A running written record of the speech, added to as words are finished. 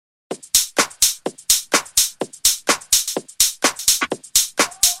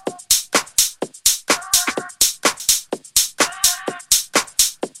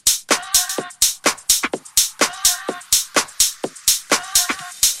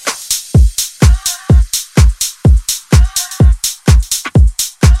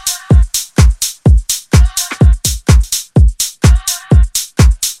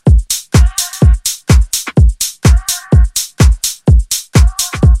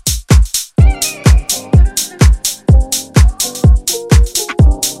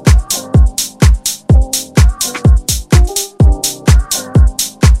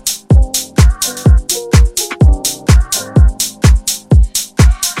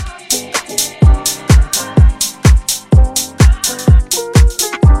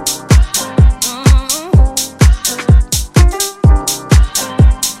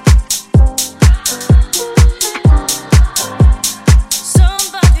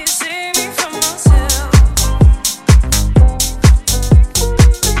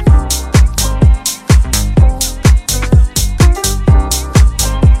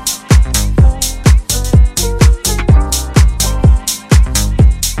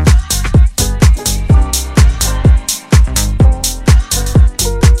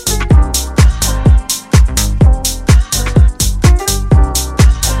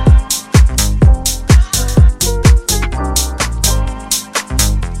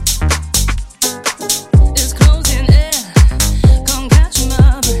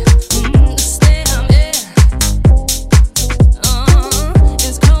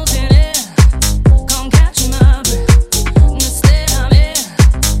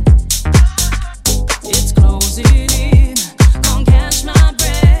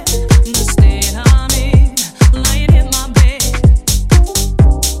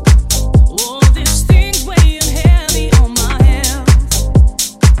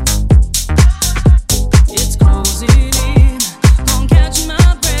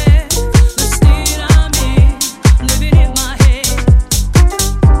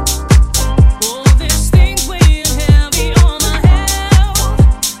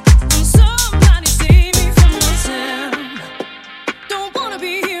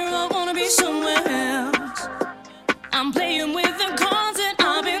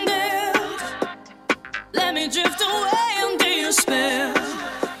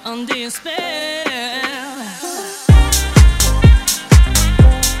from despair.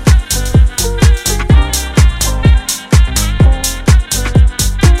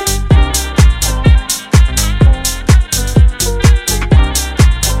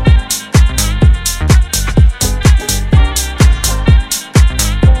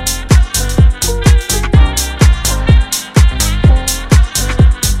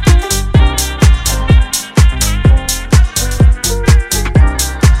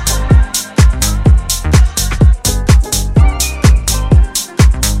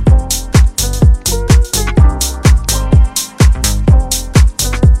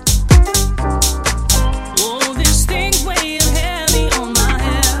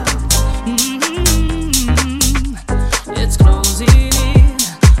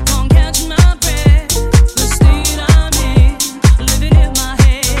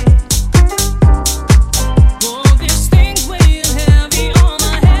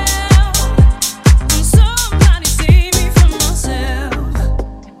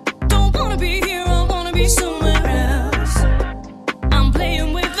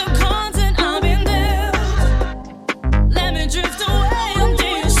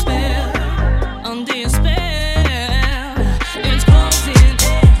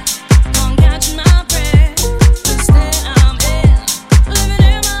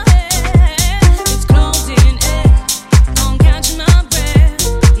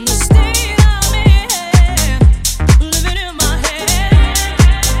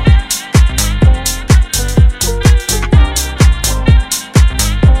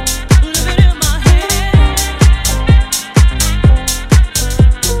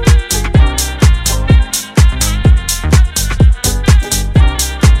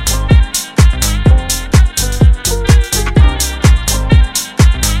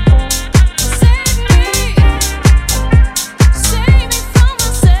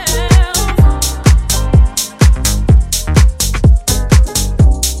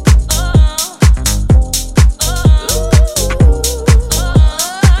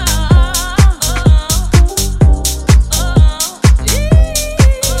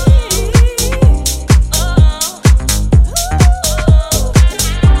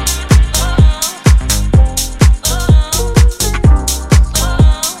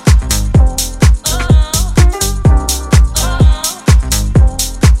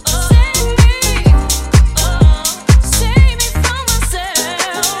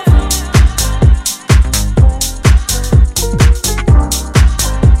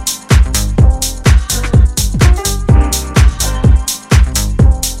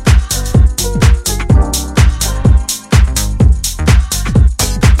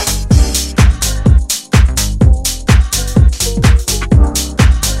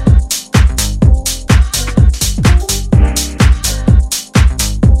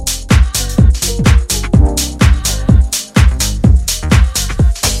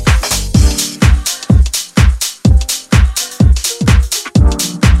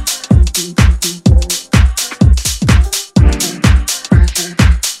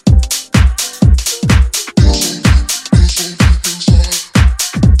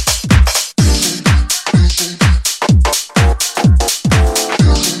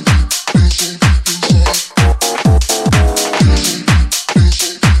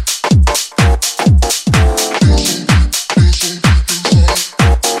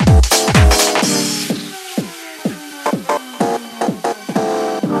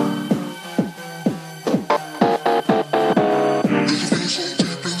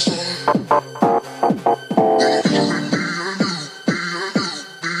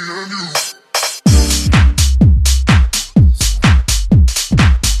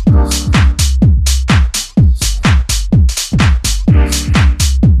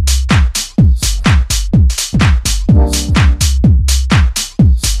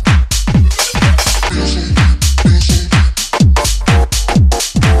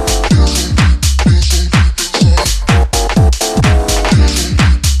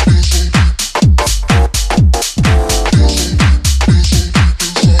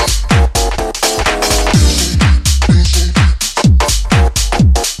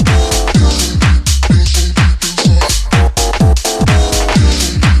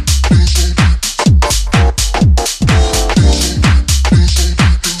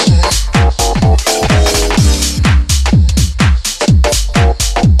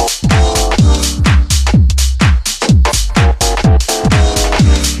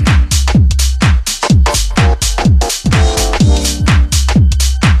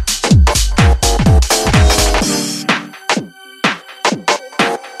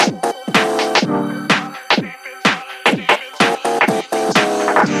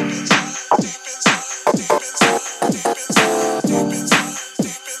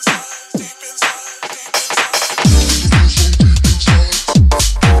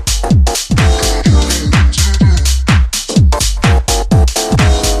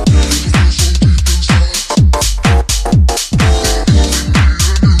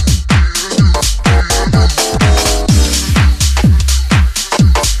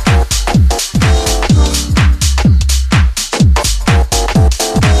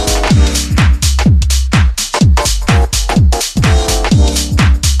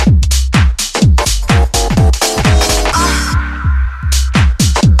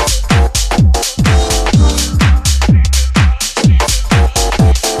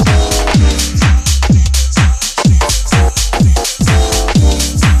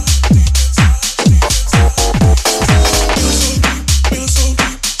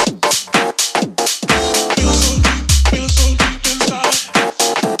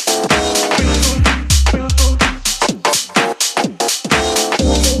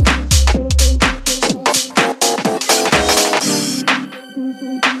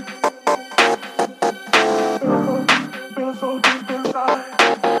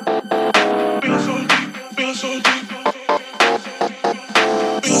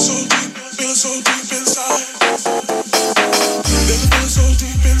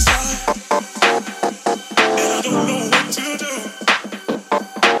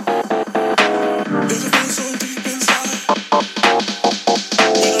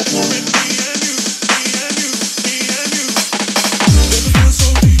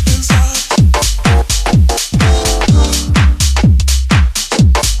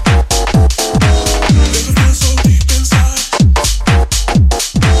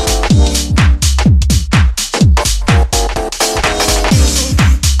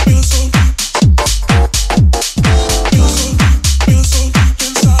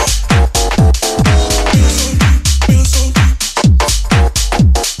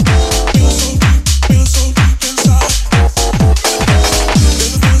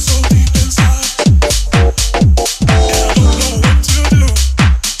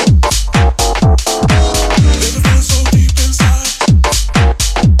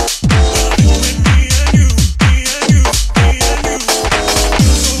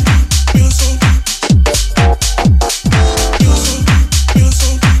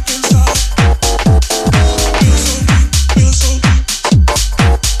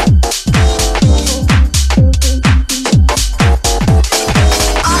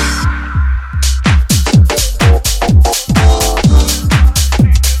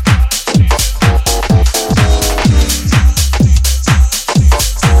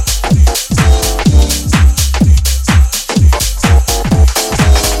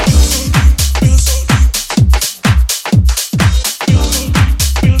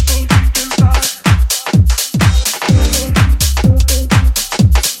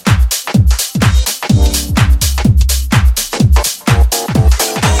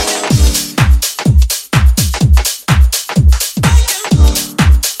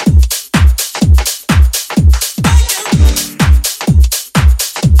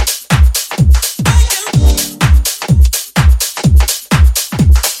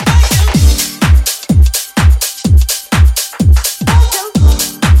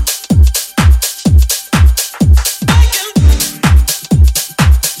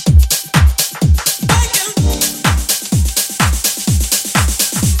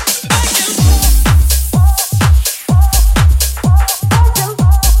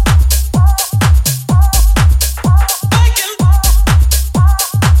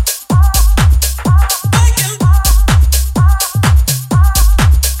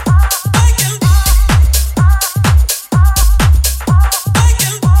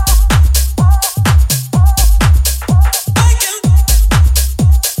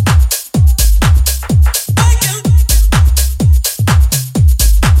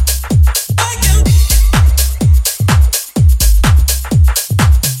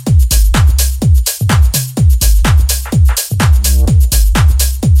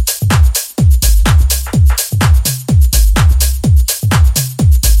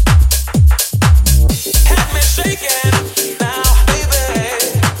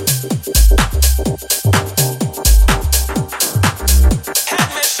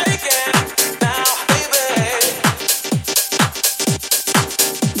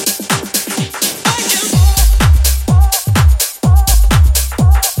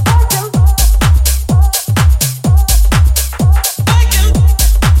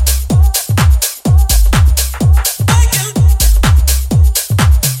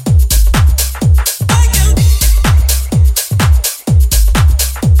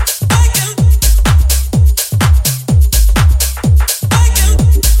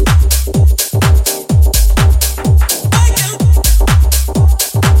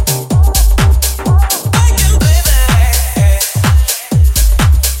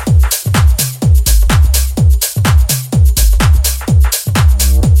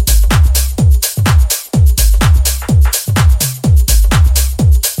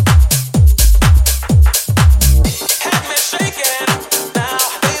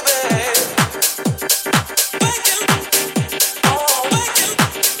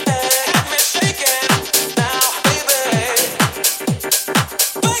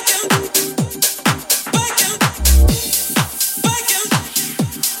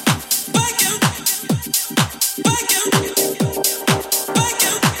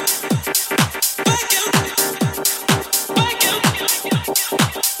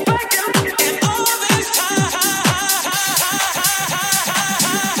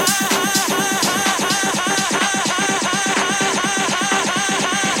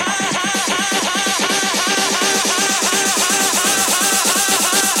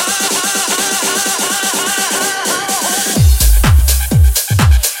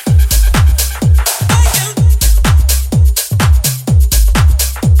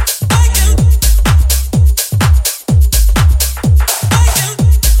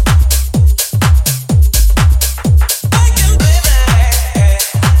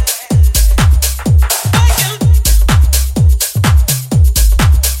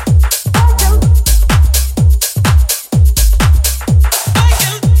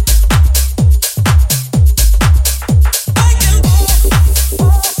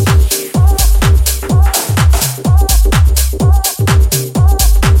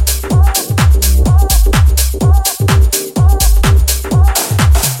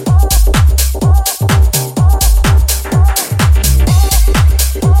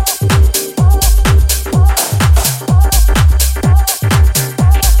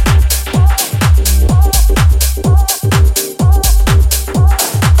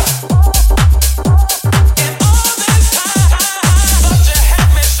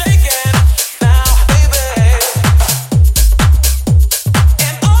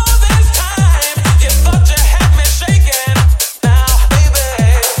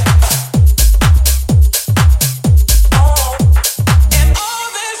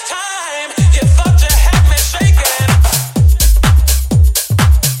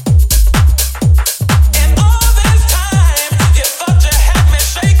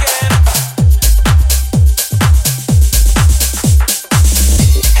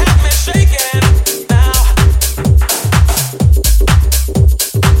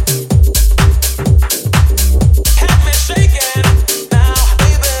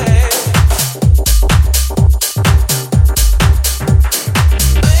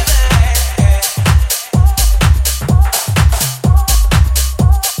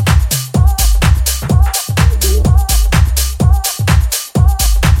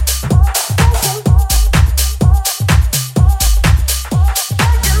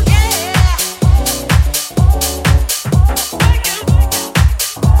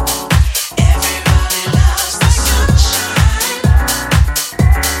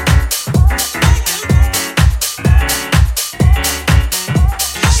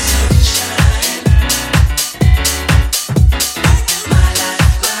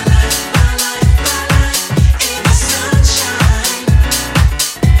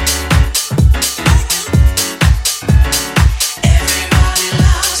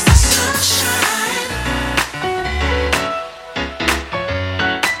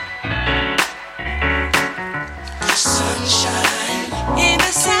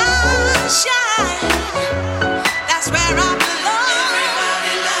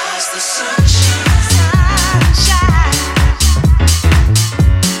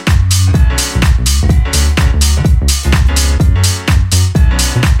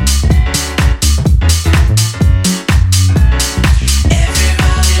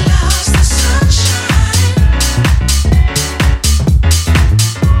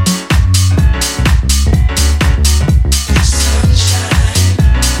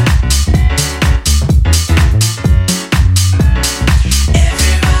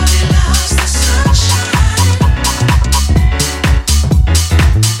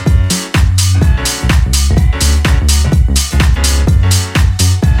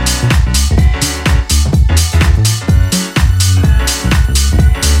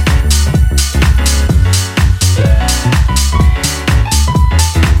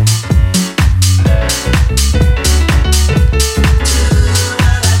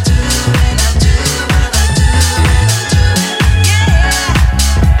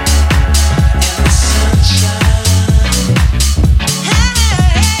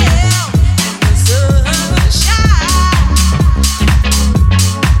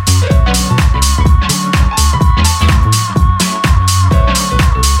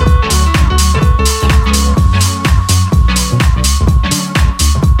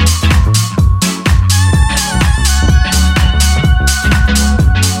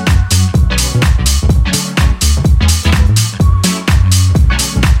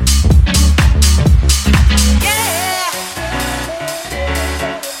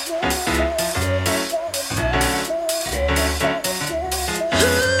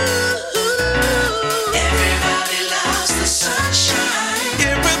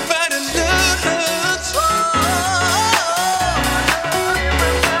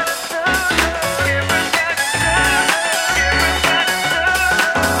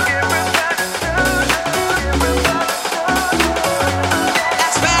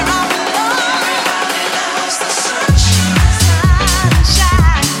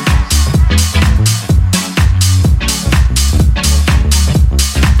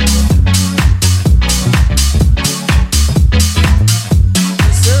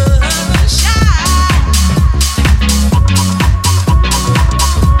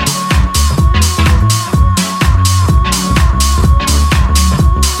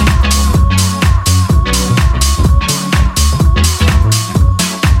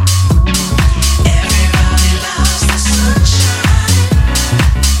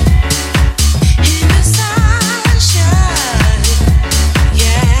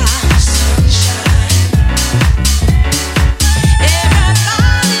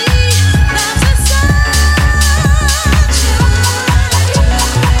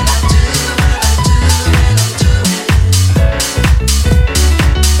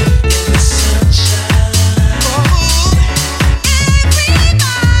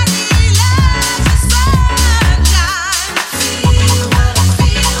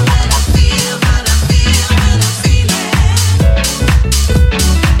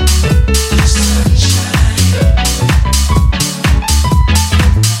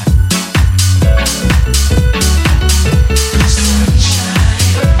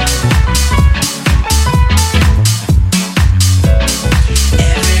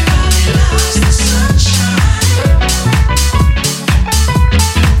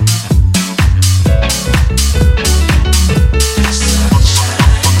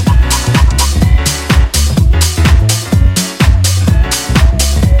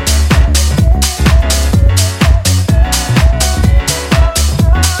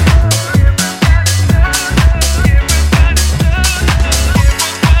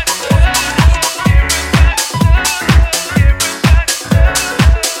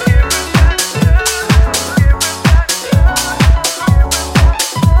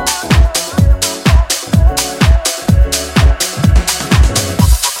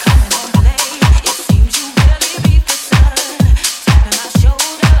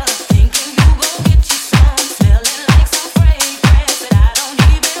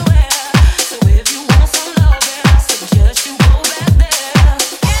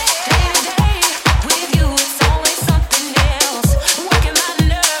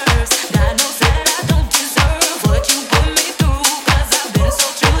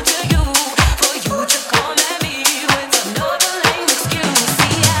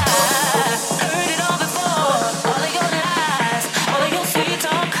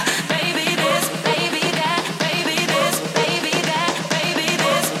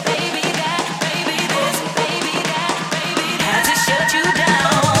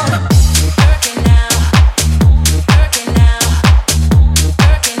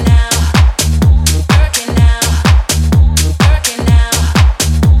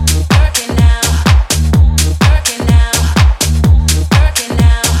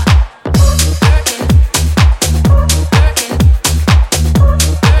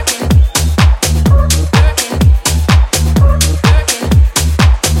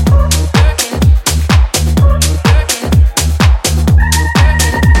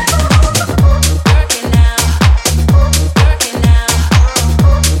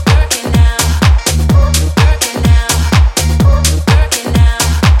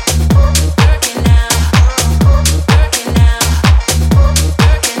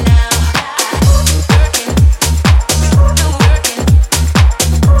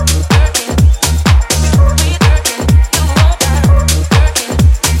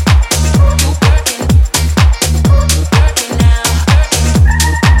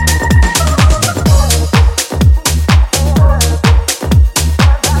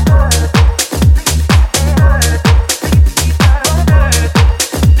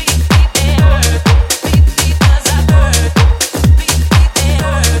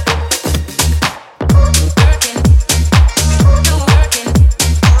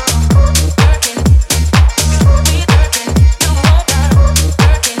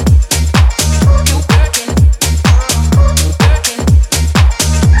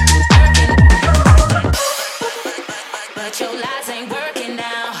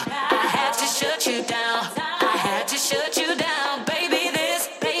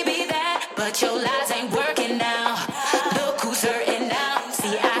 but your lies ain't working now. Look who's hurting now.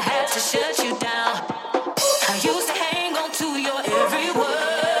 See, I had to shut you down. I used to hang on to your every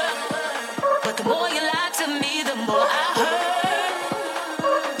word, but the more you lied to me, the more I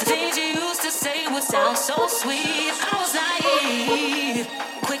heard. The things you used to say would sound so sweet. I was naive,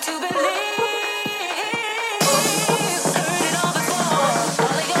 quick to believe.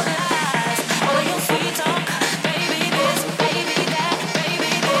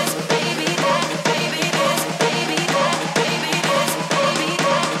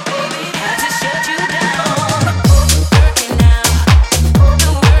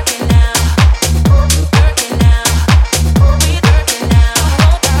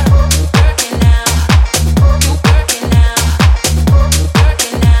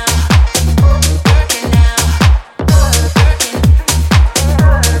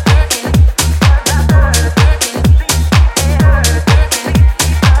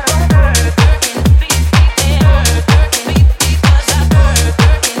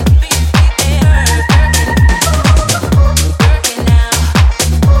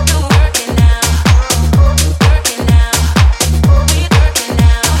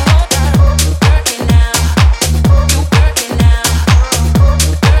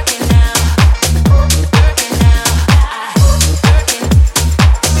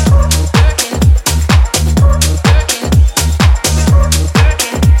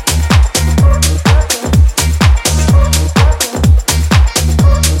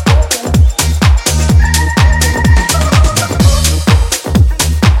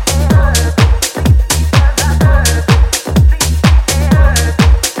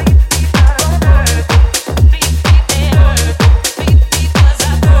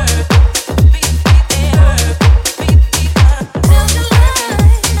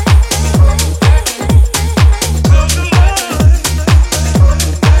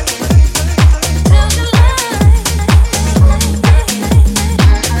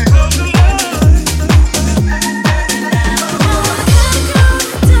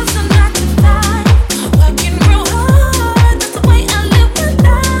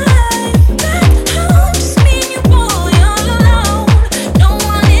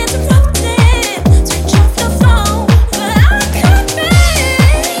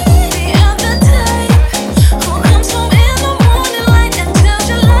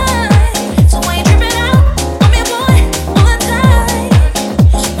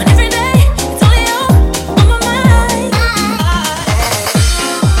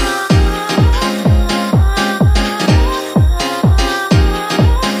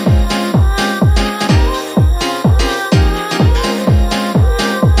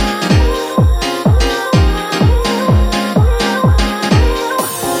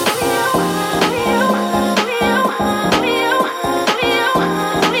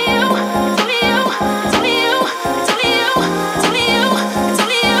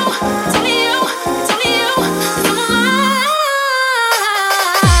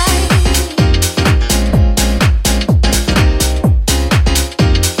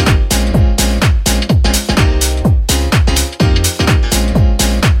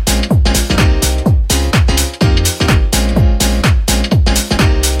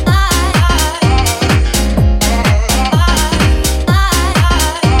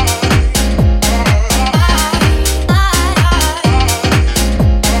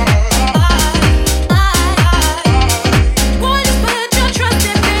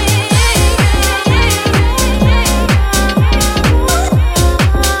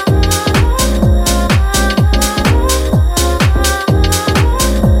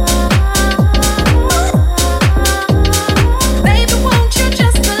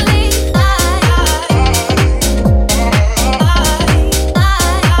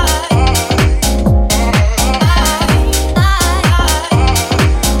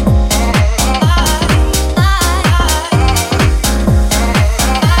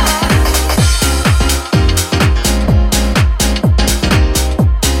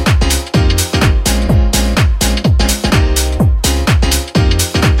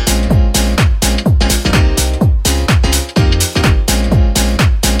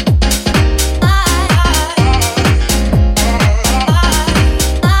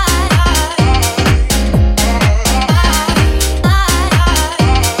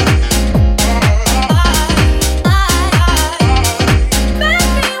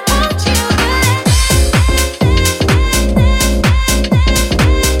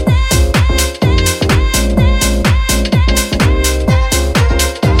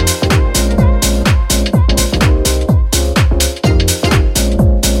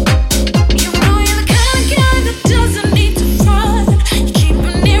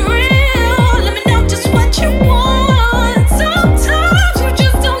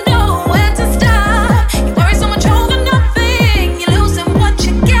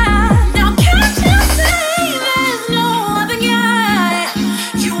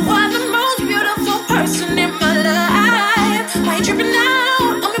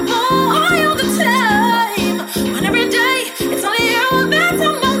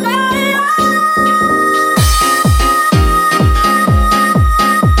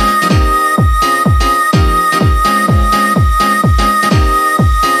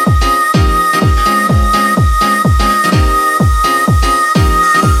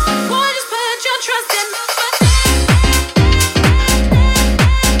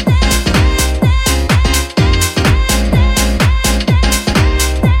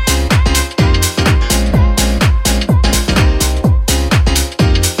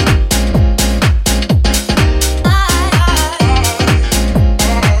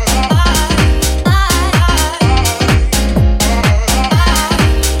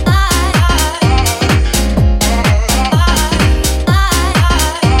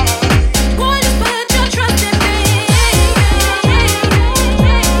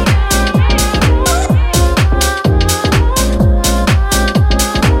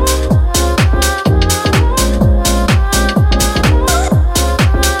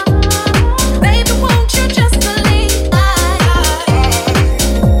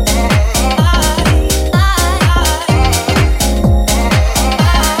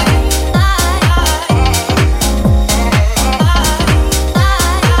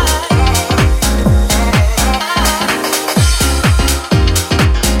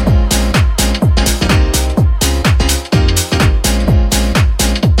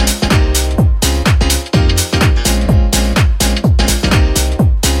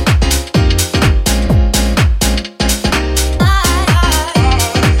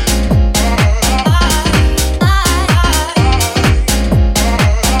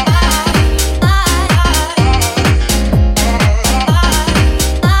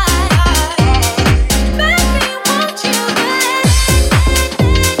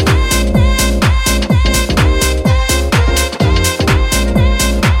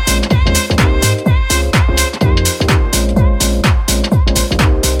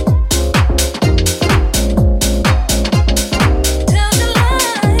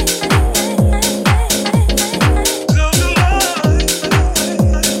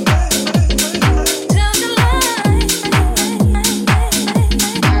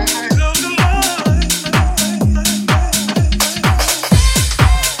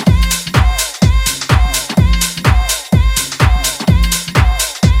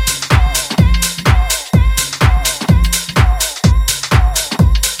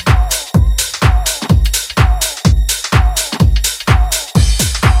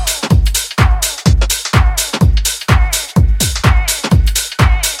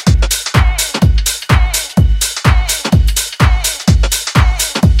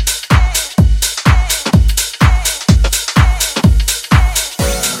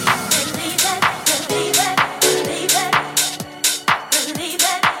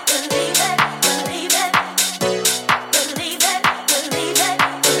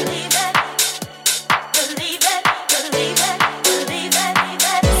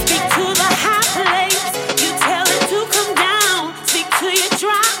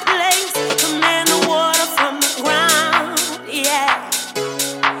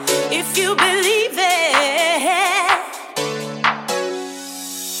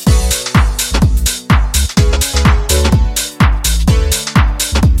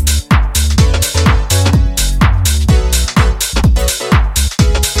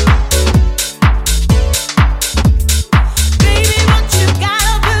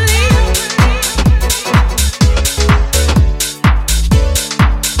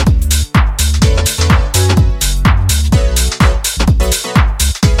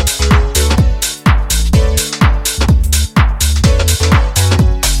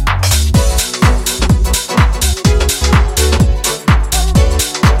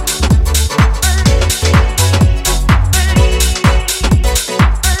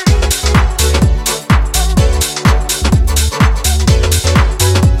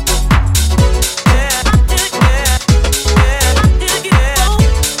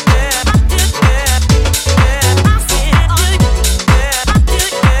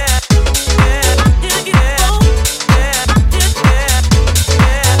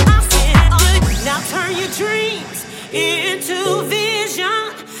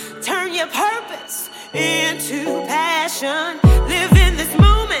 into passion. Live in this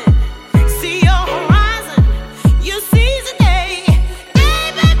moment. See your horizon. You seize the day.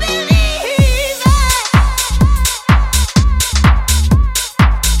 Baby, believe it.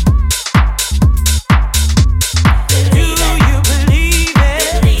 Do you believe it?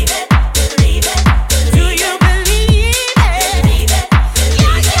 Believe it. Believe it. Do you believe it? Believe it.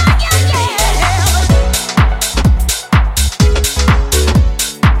 Yeah, yeah, yeah, yeah.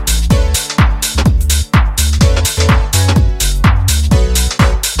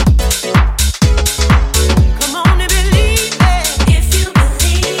 Come on and believe it. If you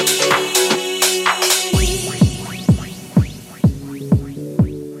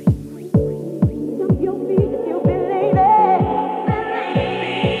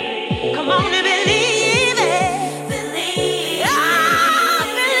Come on and believe it. Believe. Ah,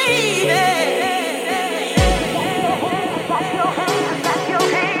 believe it. Clap your hands, clap your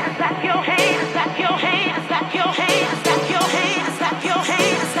hands, clap your hands, clap your hands, clap your hands, clap your hands, clap your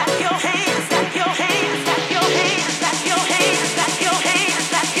hands, clap your hands, clap your hands, clap your hands, clap your hands, clap your hands,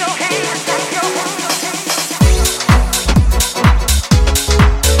 clap your hands, clap your hands.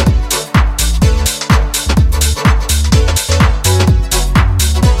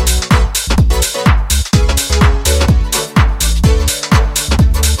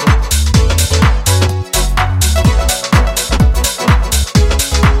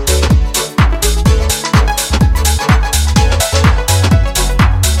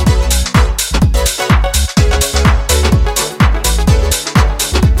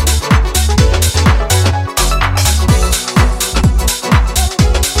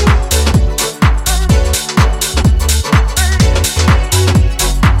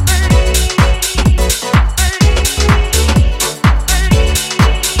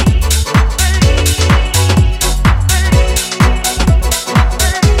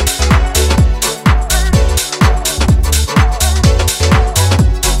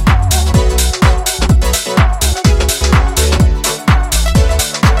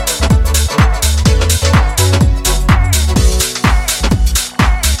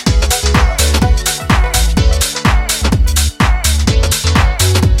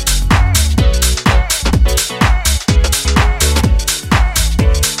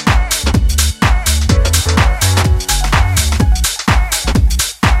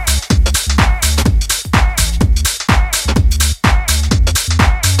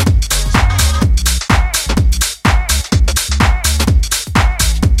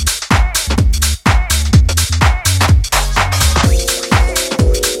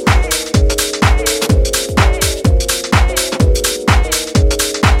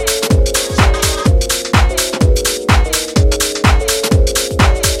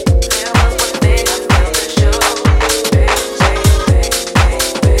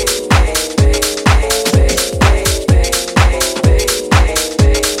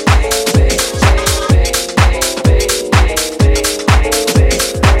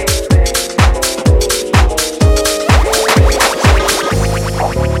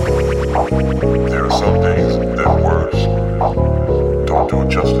 There are some things that words don't do it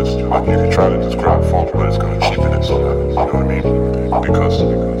justice. Like you can try to describe funk, but it's going to cheapen it somehow. You know what I mean? Because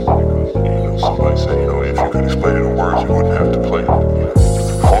somebody said, if you could explain it in words, you wouldn't have to play it.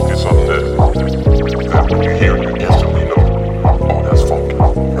 Funk is something that when you hear it, you instantly know, oh, that's funky,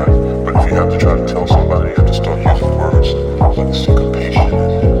 right? But if you have to try to tell somebody, you have to start using words like syncopation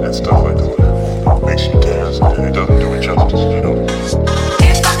and stuff like that. It makes you dance, and it doesn't do it justice,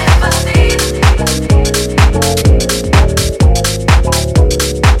 If I ever leave, turn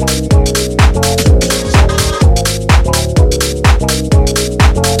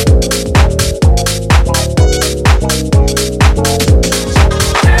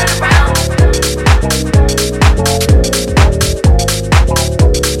around.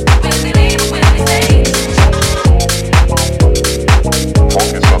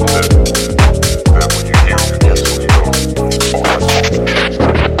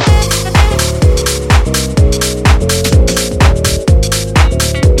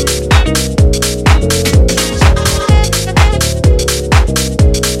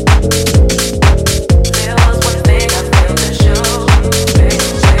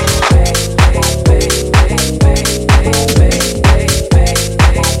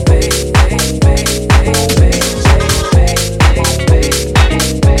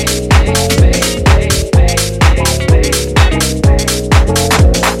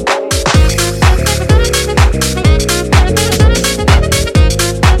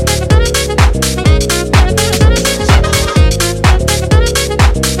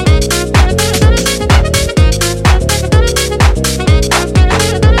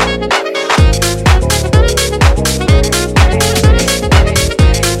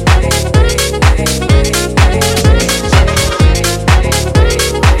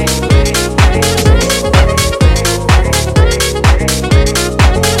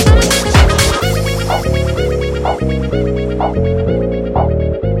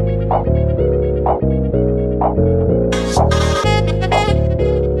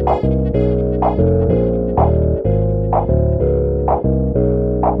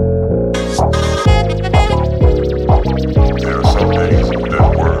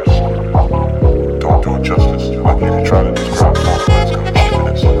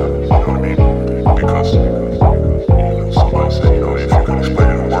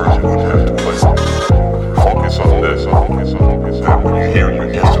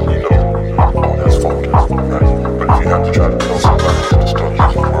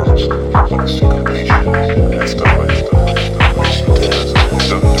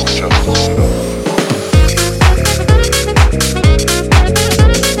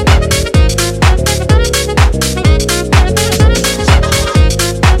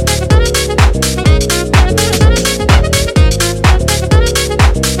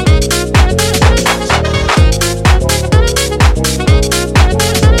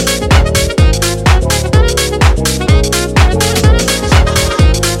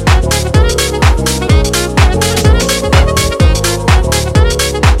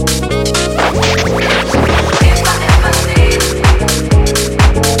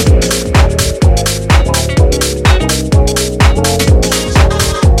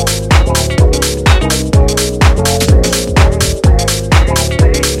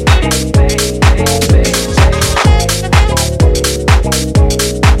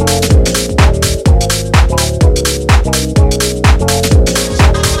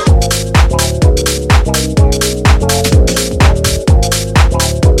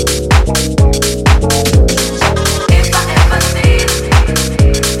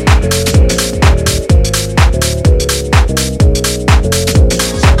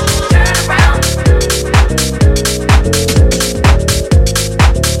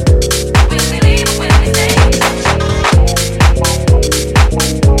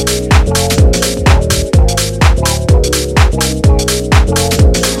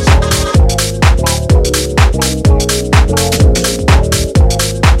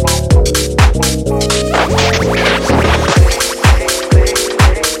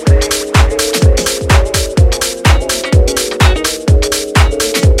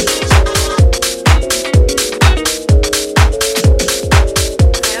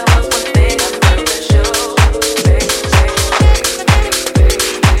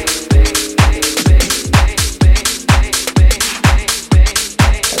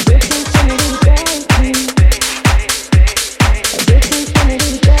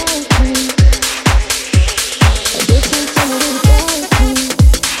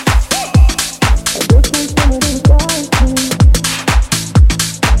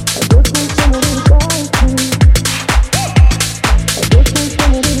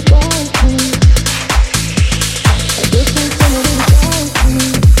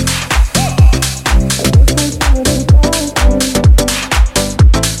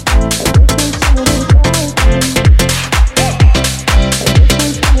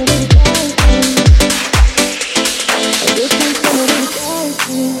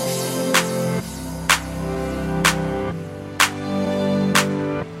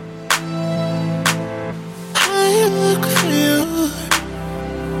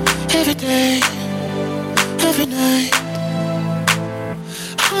 day, every night.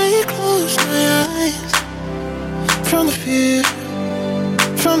 I close my eyes from the fear,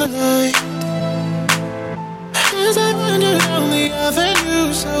 from the light. As I wander down the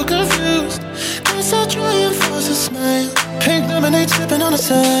avenue, so confused, guess I'll try and force a smile. Pink lemonade sipping on a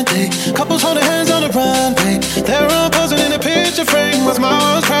Sunday, couples holding hands on the runway. They're all posing in a picture frame with my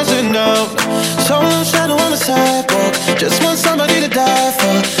walls crashing down. Solo shadow on the sidewalk, just want somebody to die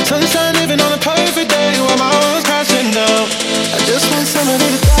for. Sunshine living on a perfect day while my walls crashing down. I just want somebody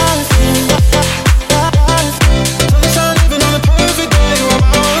to die for. Sunshine living on a perfect day while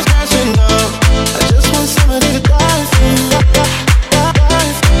my walls crashing down. I just want somebody to die for.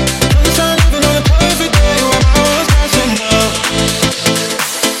 Sunshine living on a perfect day while my walls crashing down.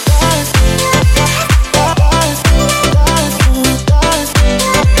 Die for.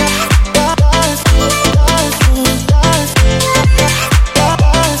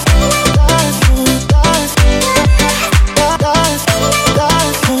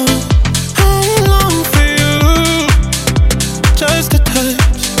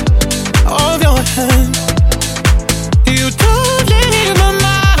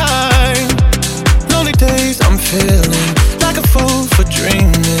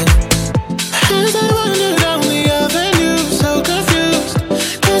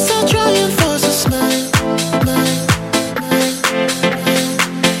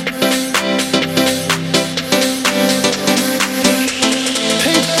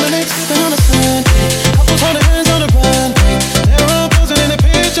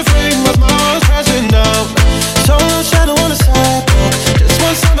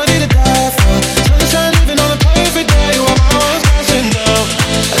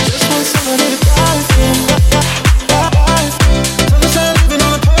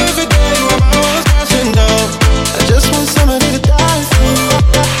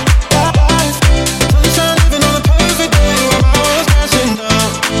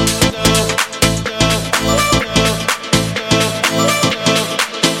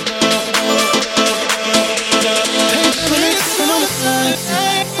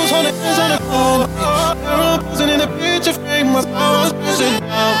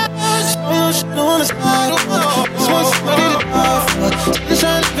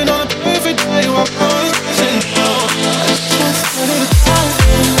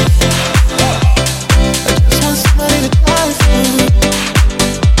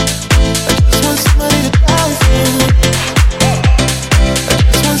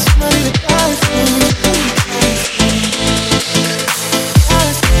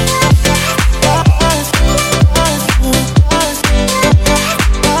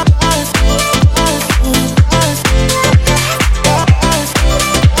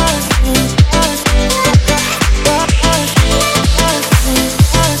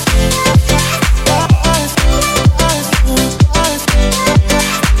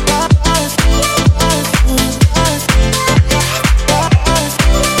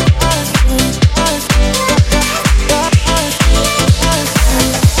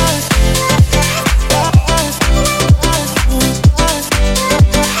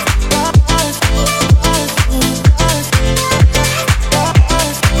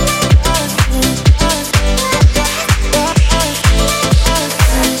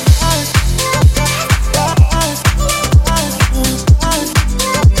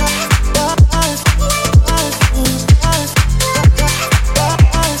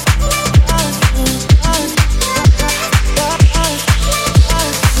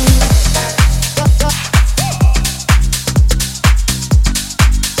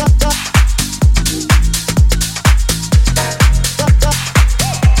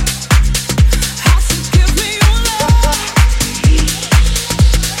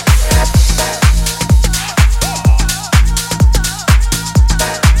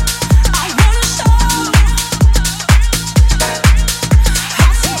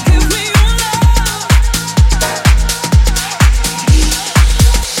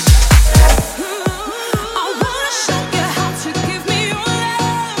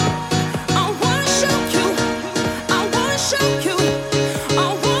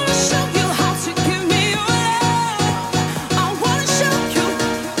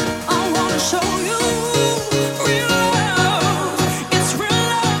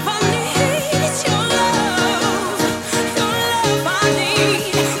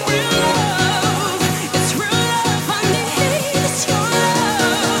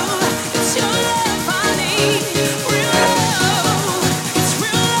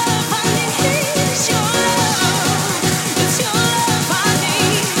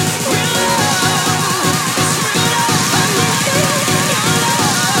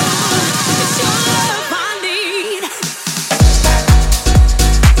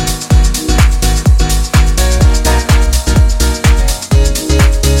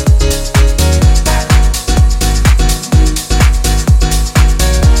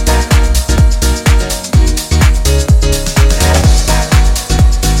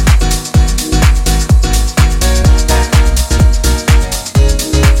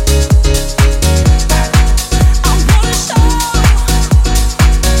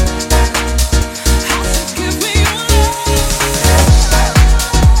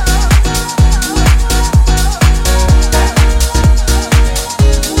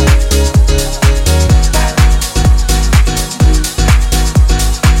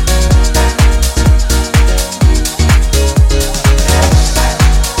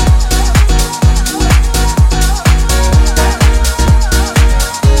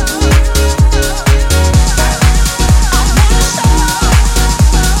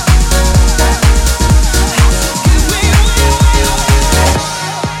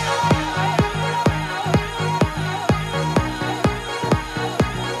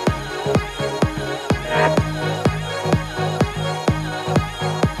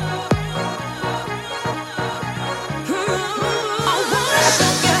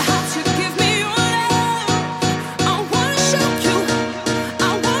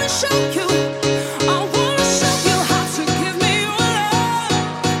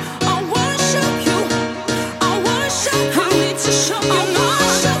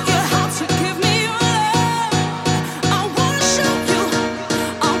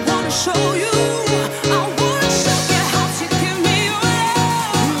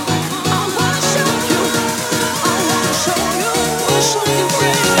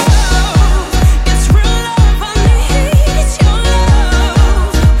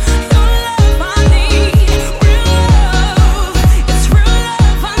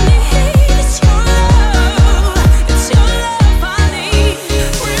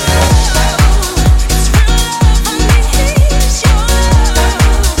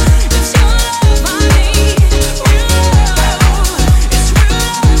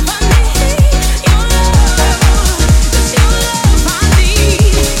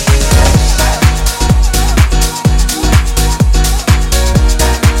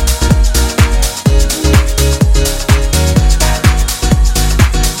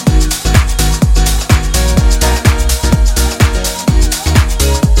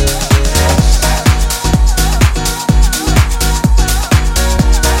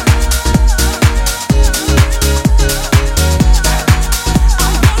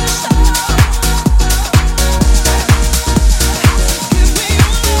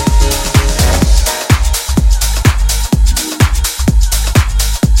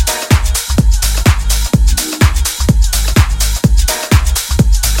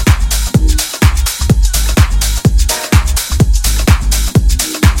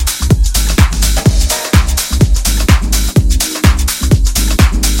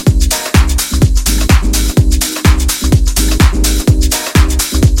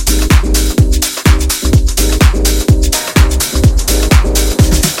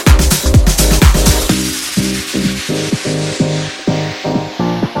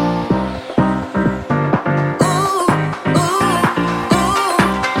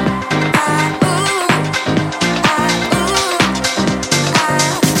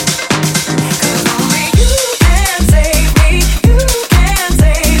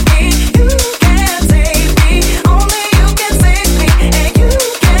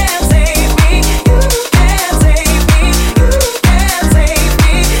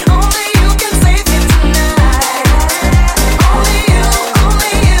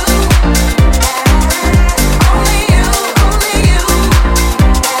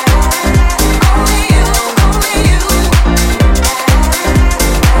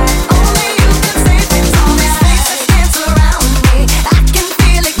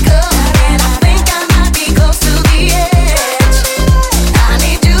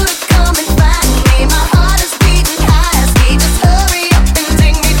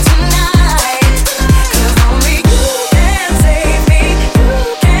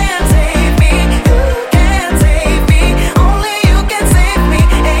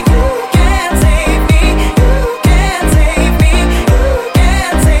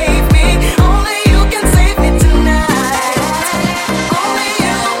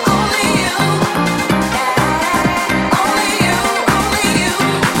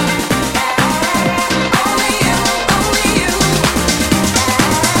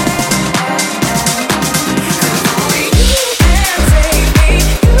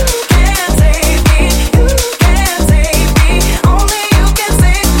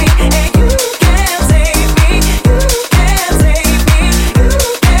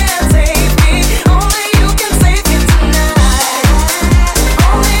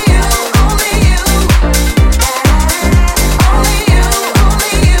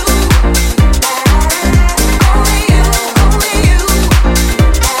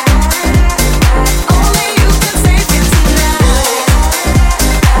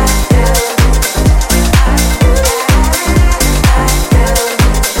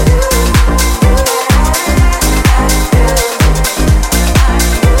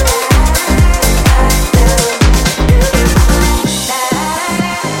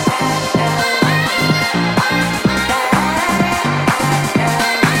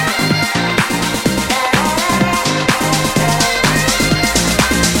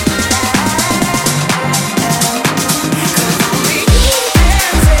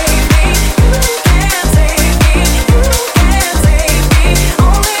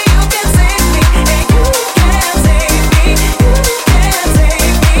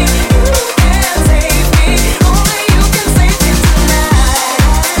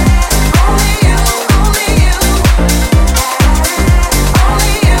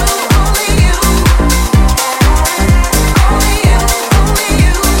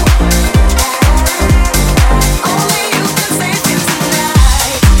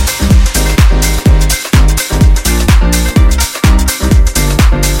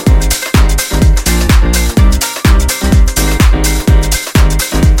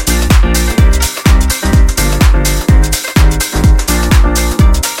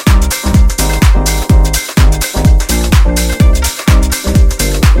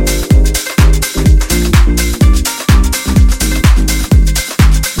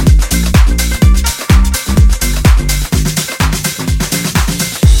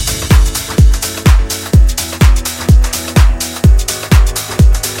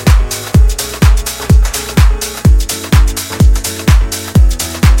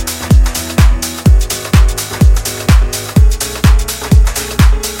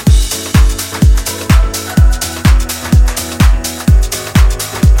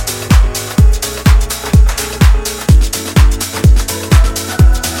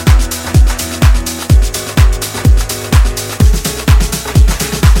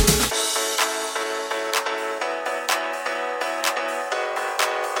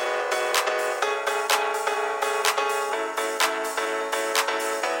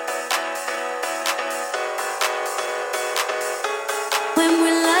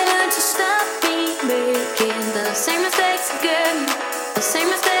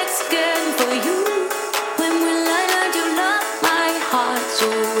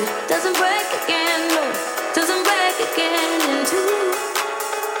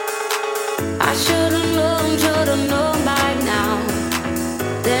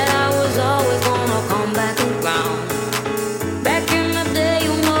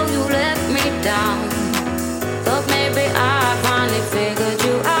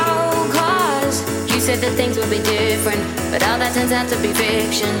 But all that turns out to be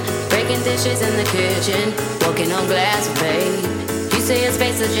fiction. Breaking dishes in the kitchen, walking on glass, babe. You say a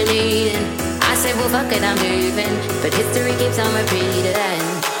space that you're needing. I say, well, fuck it, I'm leaving. But history keeps on repeating.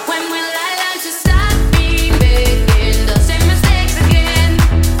 When will I learn to stop being making the same mistakes again?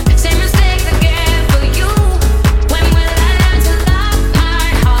 Same mistakes again for you. When will I learn to lock my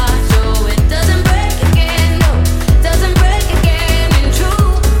heart so it doesn't break again? No, doesn't break again in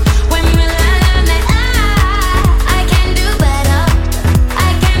truth. When will I learn that I can do better?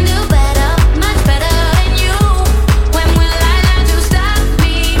 I can do better, much better than you. When will I learn to stop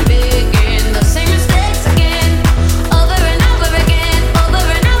being making the same mistakes again? Over and over again, over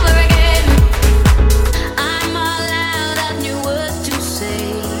and over again. I'm all out of new words to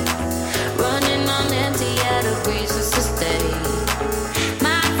say. Running on empty out of reasons to stay.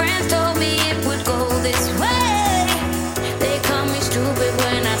 My friends told me it would go this way. They call me stupid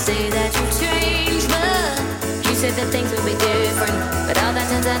when I say that you changed, but you said that things would be different. But all that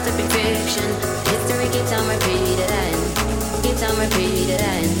turns out to be fiction. History keeps on repeating, keeps on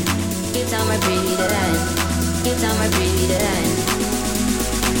repeating, keeps on repeating, keeps on repeating.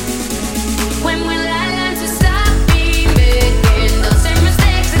 When will I learn to stop being making the same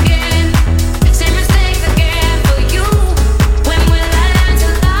mistakes again? Same mistakes again for you. When will I learn to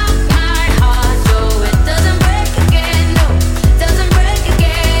lock my heart so it doesn't break again? No, doesn't break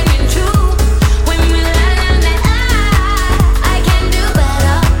again in truth. When will I learn that I can do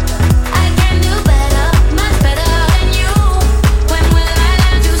better? I can do better, much better than you. When will I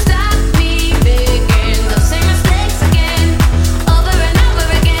learn to stop being making the same mistakes again? Over and over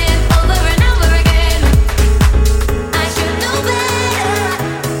again, over and over again. I should know better.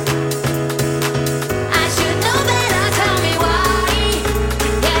 I should know better. Tell me why.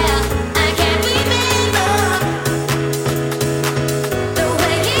 Yeah, I can't remember the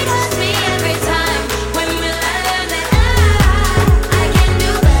way it hurts me every time. When will I learn that I can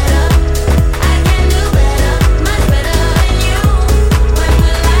do better? I can do better, much better than you. When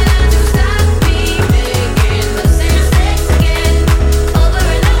will I learn to stop being making the same mistakes again? Over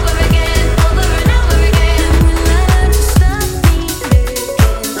and over again, over and over again. When will I learn to stop being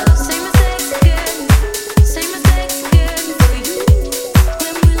making the same mistakes again? Same mistakes again for you.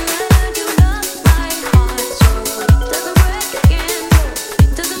 When will I learn to lock my heart so it doesn't break again? No,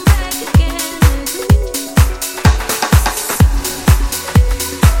 doesn't break again.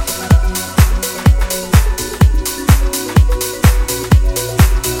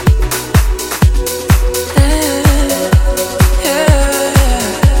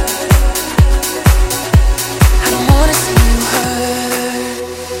 I don't wanna see you hurt.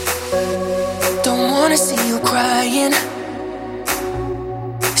 Don't wanna see you crying.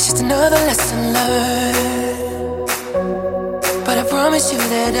 It's just another lesson learned. But I promise you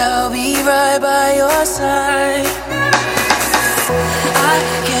that I'll be right by your side. I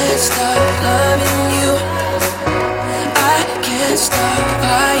can't stop loving you. I can't stop.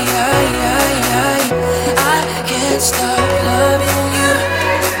 I can't stop loving you.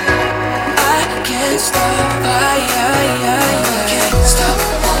 I can't stop. I can't stop,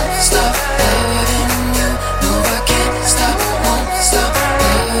 won't stop loving you. No, I can't stop, won't stop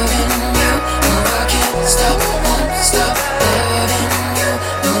loving you. No, I can't stop, won't stop loving you.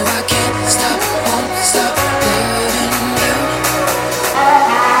 No, I can't stop, won't stop loving you.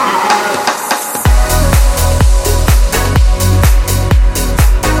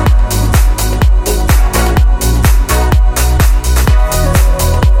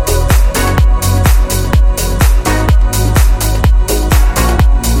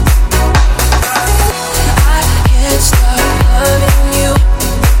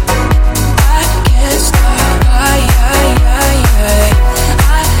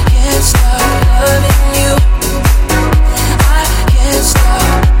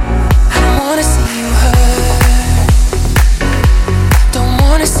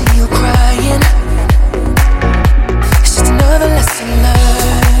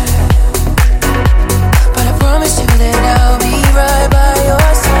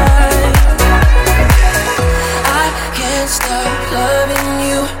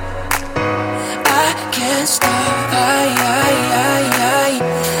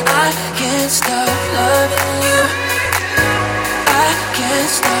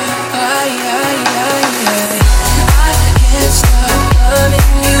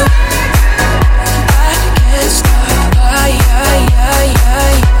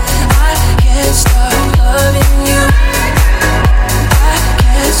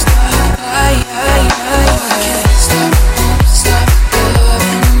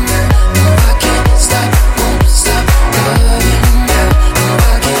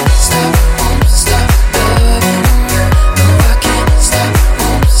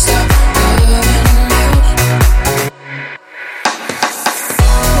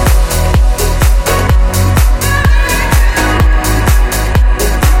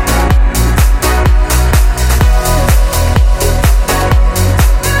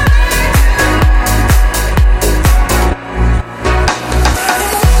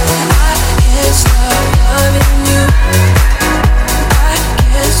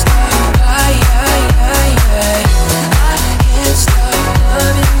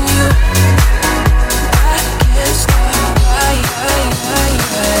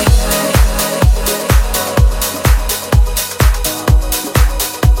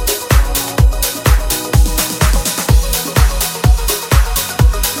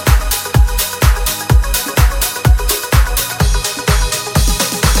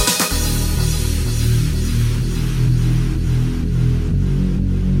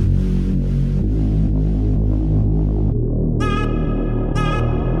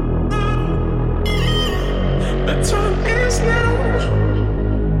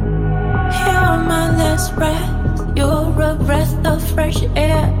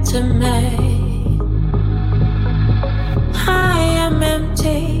 to me. I am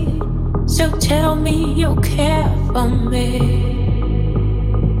empty, so tell me you care for me.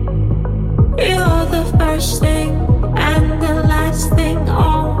 You're the first thing and the last thing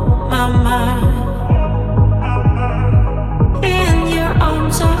on my mind. In your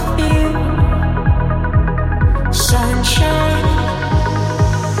arms I feel sunshine.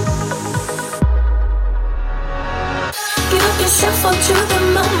 Give yourself onto the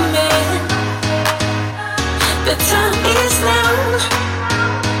moment. The time is now.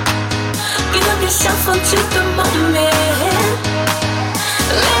 Give yourself onto the moment.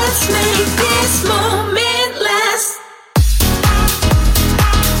 Let's make this moment last.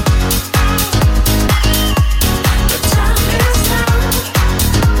 The time is now.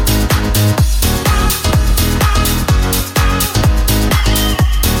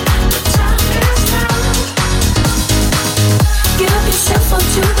 The time is now. Give yourself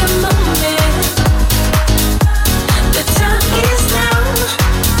onto the moment. The time is now.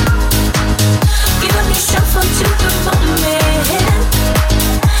 Give yourself onto the moment.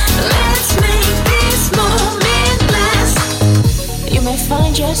 Let's make this moment last. You may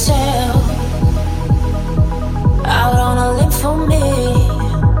find yourself out on a limb for me.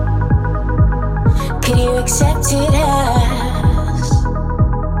 Can you accept it as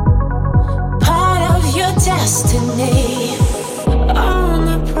part of your destiny? On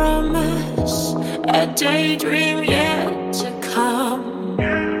a promise, a daydream yet to come.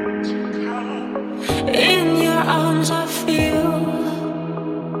 In your arms I feel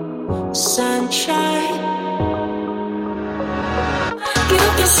sunshine.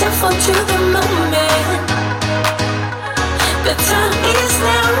 Give yourself onto the moment. The time is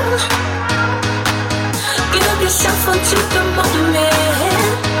now. Give yourself onto the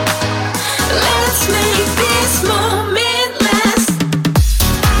moment. Let's make this moment last.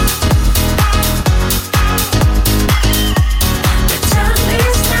 The time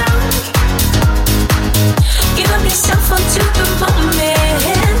is now. Give yourself onto the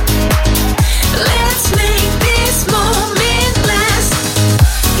moment. Let's make this moment last.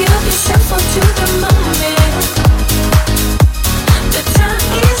 Give yourself onto the moment. The time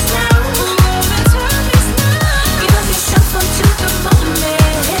is now. Give yourself onto the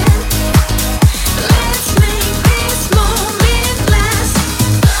moment. Let's make this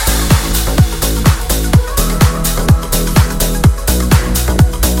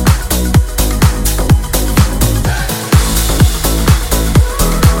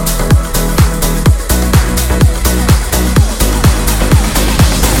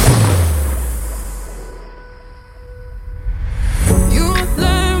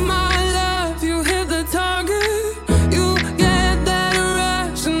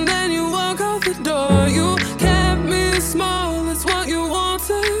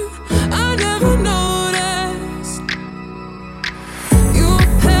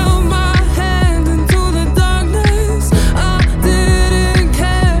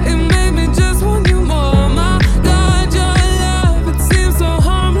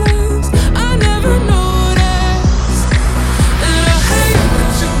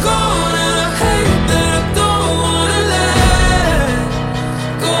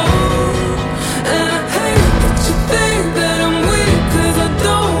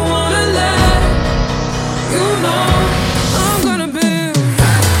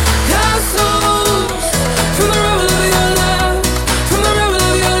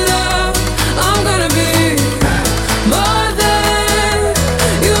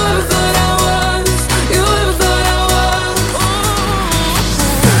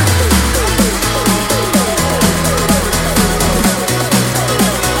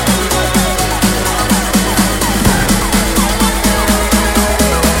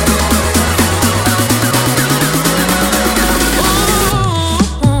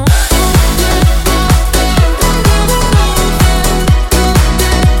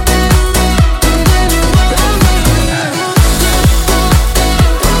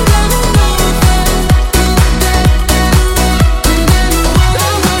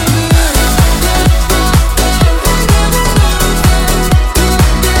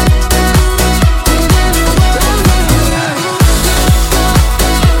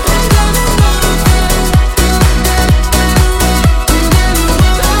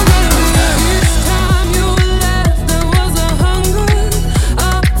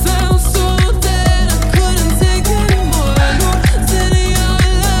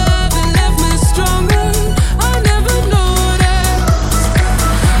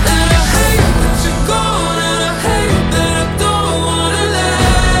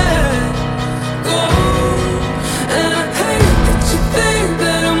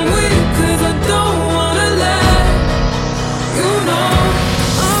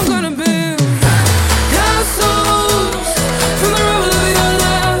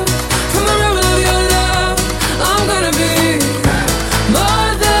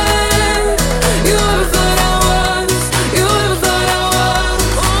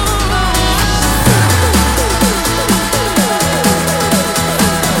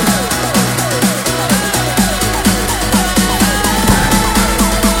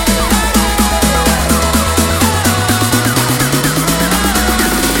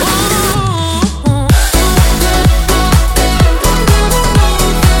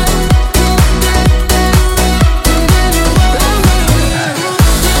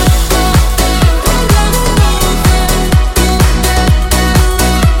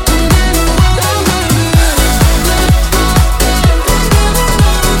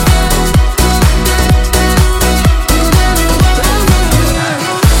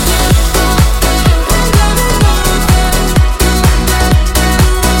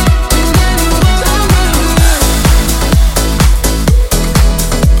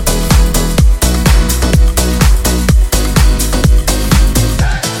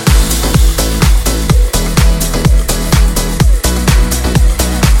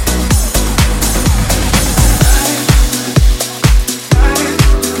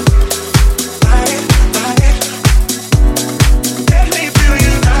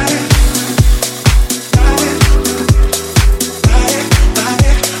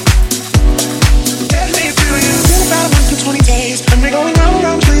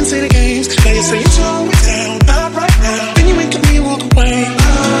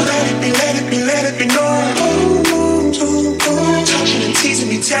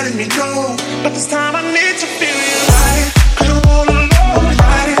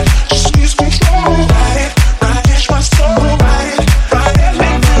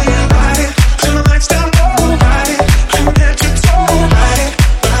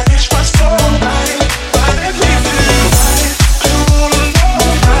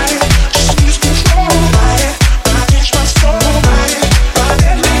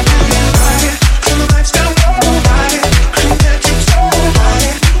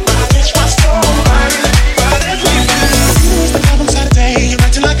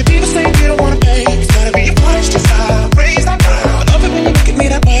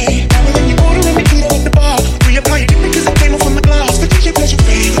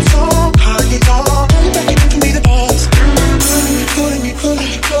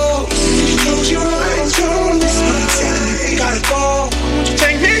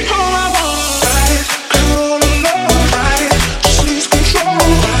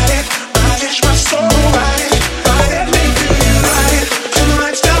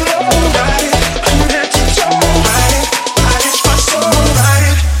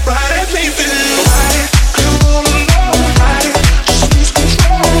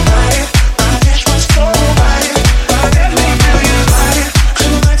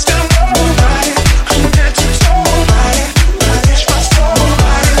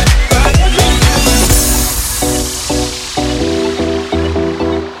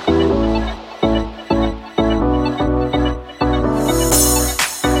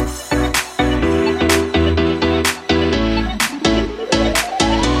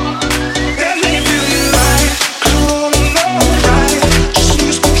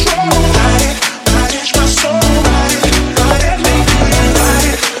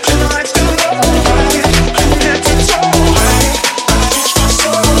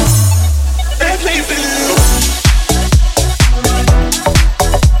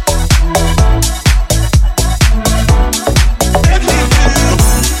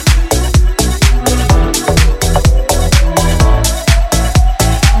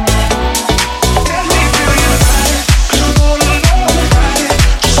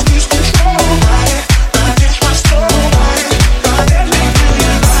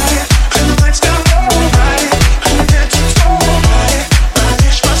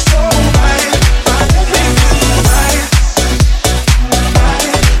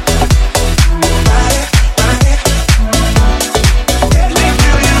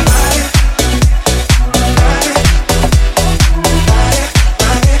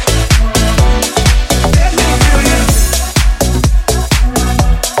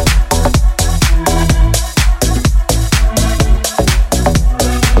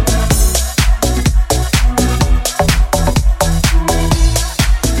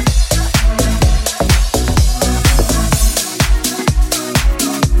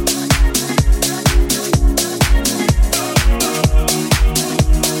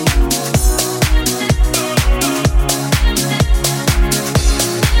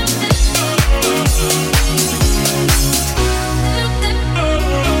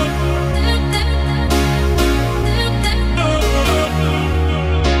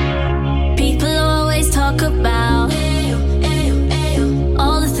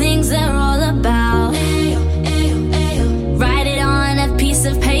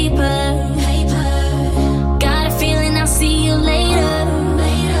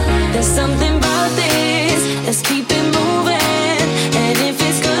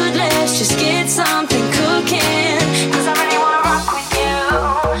something cooking, 'cause I really wanna rock with you.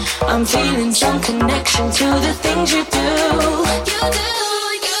 I'm feeling some connection to the things you do. You do,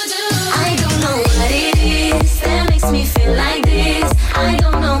 you do. I don't know what it is that makes me feel like this. I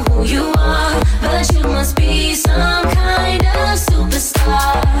don't know who you are, but you must be some kind of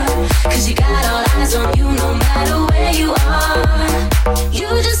superstar, 'cause you got all eyes on you no matter where you are. You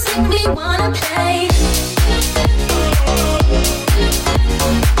just make me wanna play.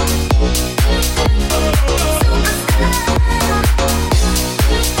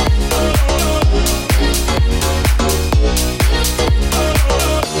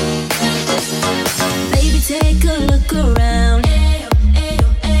 Baby, take a look around.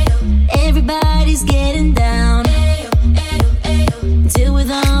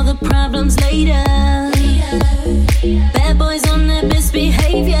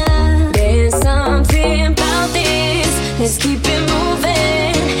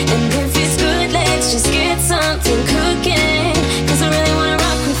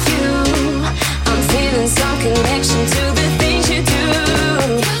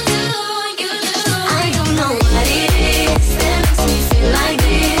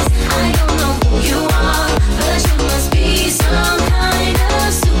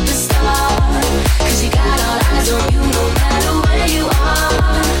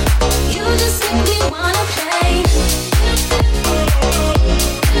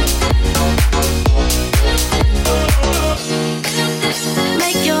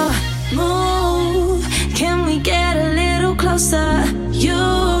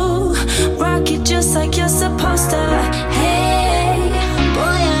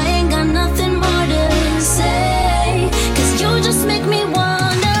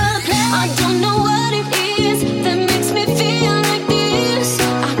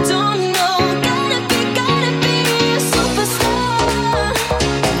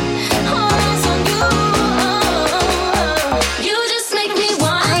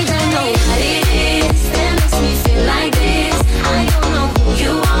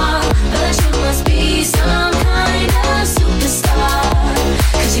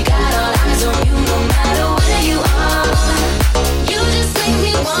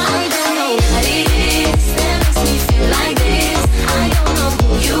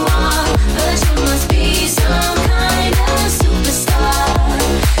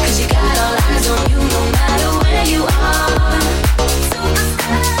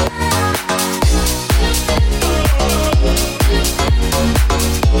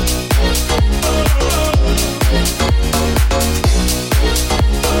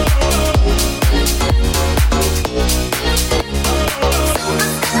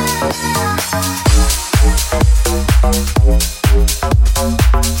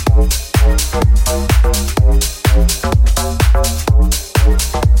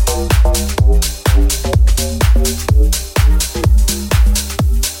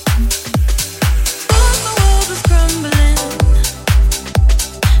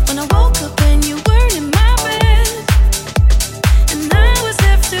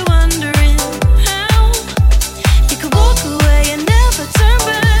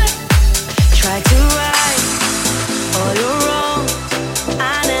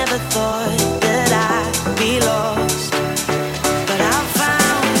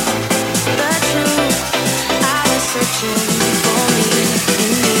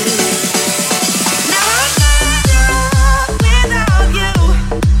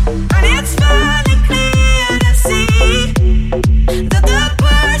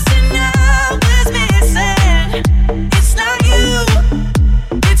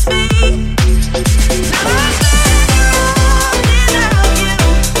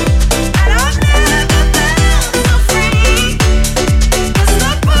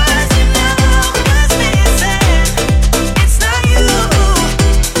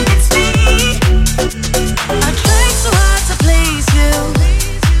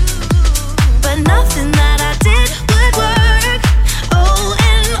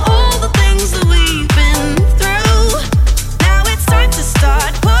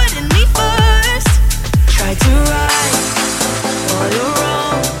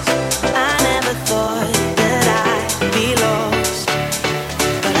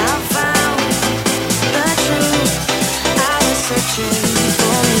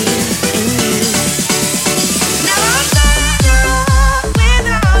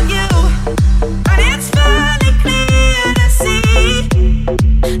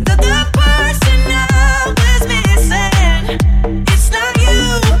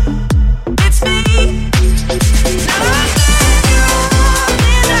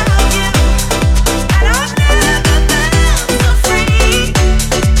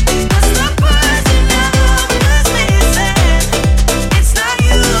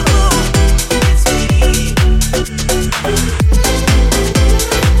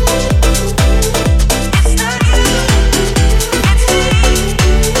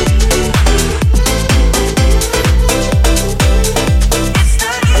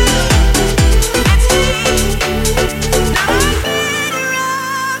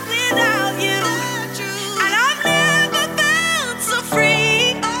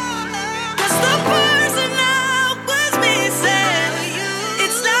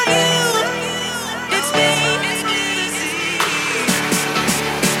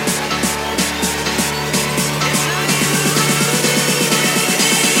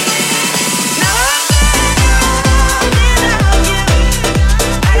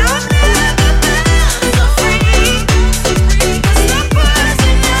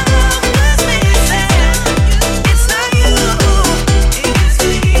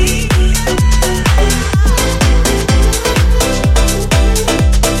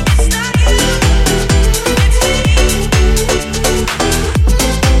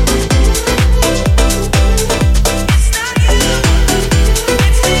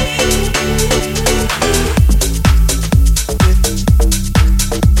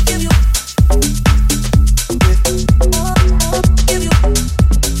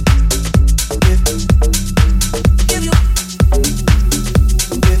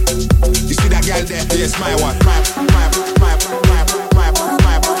 Yes, my one.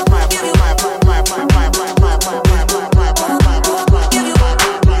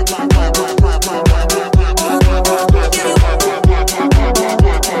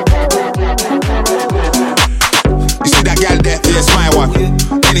 Yes, my one.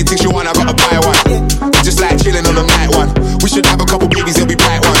 Anything she want, I gotta buy one. We just like chilling on the night one. We should have a couple babies, they'll be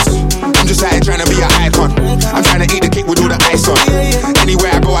bright ones. I'm just like trying to be an icon. I'm trying to eat the cake with all the ice on.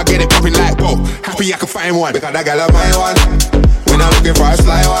 Anywhere I go, I get it popping like whoa. Happy I can find one. Because I got a my one. When I'm looking for a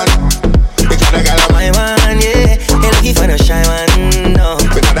sly one. Because I got a my one, yeah. Ain't looking for no shy one, no.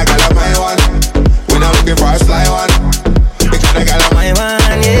 Because I got a my one. When I'm looking for a sly one. Because I got a my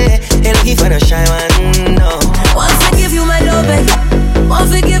one, yeah. Ain't looking for no shy one, no. Once I give you my love, baby.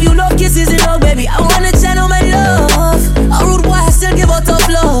 Once I give you love, kisses and love, baby. I wanna channel my love. A rude boy, I still give out tough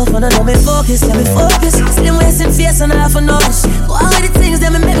love. Wanna know me focus, let me focus. Slim waist and face and half a nose. Go all the things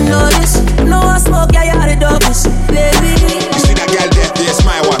that me make me notice. No I smoke, yeah, you are the dopest, baby. You see that girl there? Yes,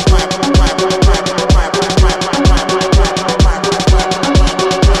 my one.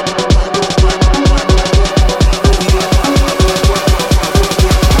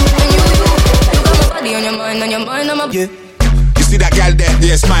 Yeah. You see that gal there?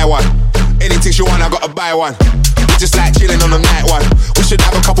 Yes, my one. Anything she want, I gotta buy one. We just like chilling on the night one. We should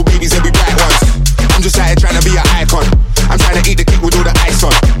have a couple babies, they'll be bright ones. I'm just like trying to be an icon. I'm trying to eat the cake with all the ice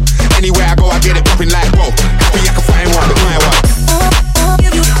on. Anywhere I go, I get it popping like whoa. Happy I can find one, but my one.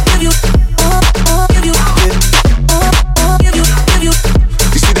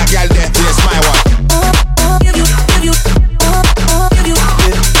 You see that gal there? Yes, my one.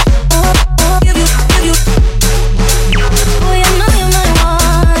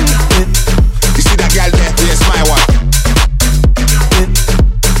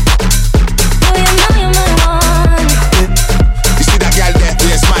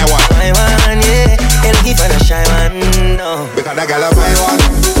 Because I got a my one.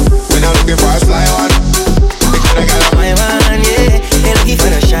 When I'm looking for a sly one. Because I got a my one, yeah. Ain't looking for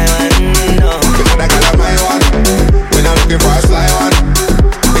a shy one, no. Because I got a my one. When I'm looking for a sly one.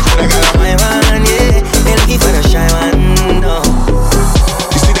 Because I got a my one, yeah. Ain't looking for a shy one, no.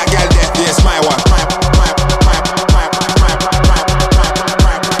 You see that girl there? Yes, my one.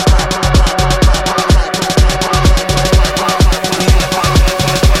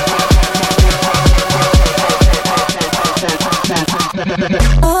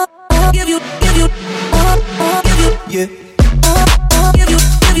 Yeah. You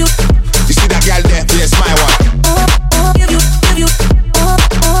see that gal there? Yes, my one.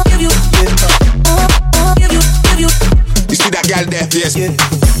 You see that gal there? Yes. You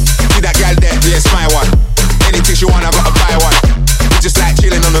see that gal there? Yes, my one. Anything she want, I gotta buy one. We just like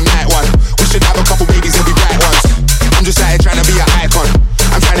chilling on the night one. We should have a couple babies, they'll be bright ones. I'm just like trying to be an icon.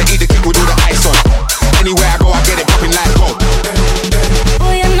 I'm trying to eat the cake with all the ice on. Anywhere I go, I get it popping like whoa.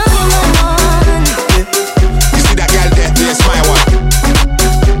 Yes, my one.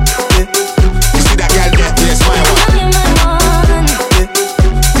 You see that gal there? Yes, my one.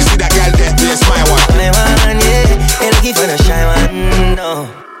 You see that gal there? Yes, my one. My one, yeah. Ain't looking for no shy one, no.